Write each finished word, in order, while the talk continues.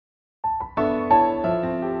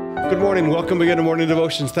Good morning. Welcome again to Morning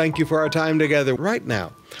Devotions. Thank you for our time together. Right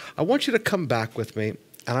now, I want you to come back with me,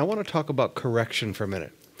 and I want to talk about correction for a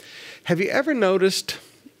minute. Have you ever noticed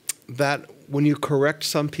that when you correct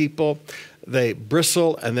some people, they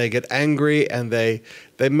bristle and they get angry and they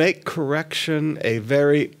make correction a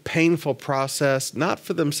very painful process, not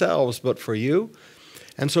for themselves, but for you?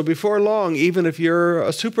 And so before long, even if you're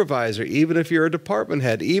a supervisor, even if you're a department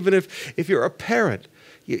head, even if you're a parent,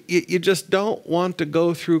 you just don't want to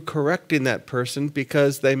go through correcting that person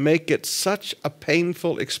because they make it such a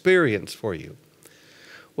painful experience for you.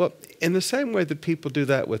 Well, in the same way that people do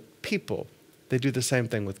that with people, they do the same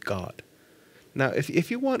thing with God. Now, if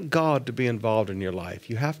you want God to be involved in your life,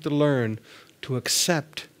 you have to learn to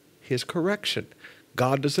accept His correction.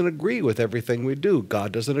 God doesn't agree with everything we do.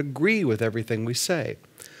 God doesn't agree with everything we say.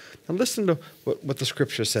 Now listen to what the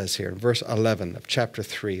Scripture says here in verse 11 of chapter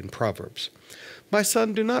 3 in Proverbs. My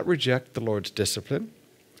son, do not reject the Lord's discipline,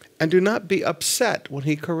 and do not be upset when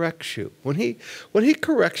He corrects you. When he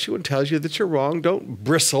corrects you and tells you that you're wrong, don't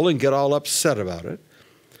bristle and get all upset about it.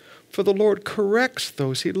 For the Lord corrects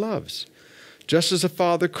those He loves, just as a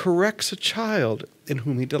father corrects a child in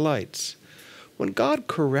whom He delights. When God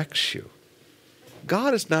corrects you,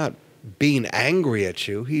 God is not being angry at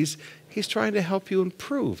you. He's trying to help you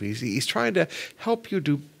improve. He's trying to help you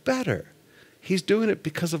do better. He's doing it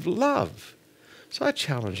because of love. So I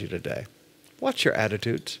challenge you today. Watch your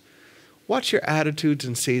attitudes. Watch your attitudes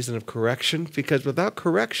in season of correction, because without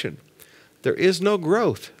correction, there is no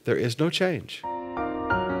growth. There is no change.